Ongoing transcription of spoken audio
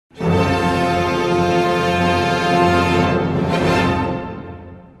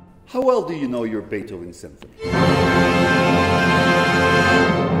How well do you know your Beethoven symphony?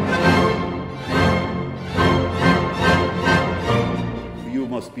 You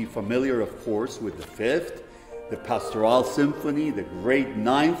must be familiar, of course, with the Fifth, the Pastoral Symphony, the Great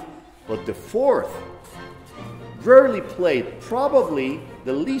Ninth, but the Fourth, rarely played, probably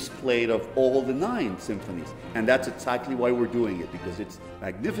the least played of all the 9 symphonies. And that's exactly why we're doing it, because it's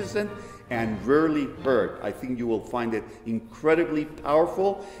magnificent and rarely heard. I think you will find it incredibly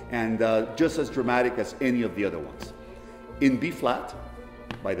powerful and just as dramatic as any of the other ones. In B flat,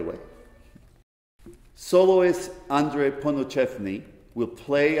 by the way. Soloist Andrei Ponochevny will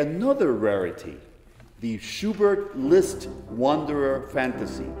play another rarity, the Schubert Liszt Wanderer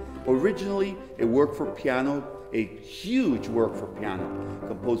Fantasy. Originally a work for piano, a huge work for piano,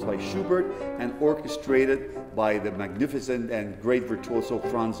 composed by Schubert and orchestrated by the magnificent and great virtuoso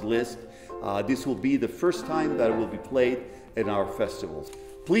Franz Liszt. This will be the first time that it will be played in our festivals.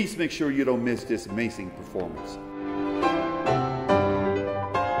 Please make sure you don't miss this amazing performance.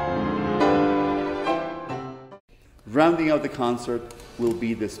 Rounding out the concert will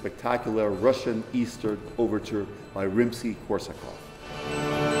be the spectacular Russian Easter Overture by Rimsky-Korsakov.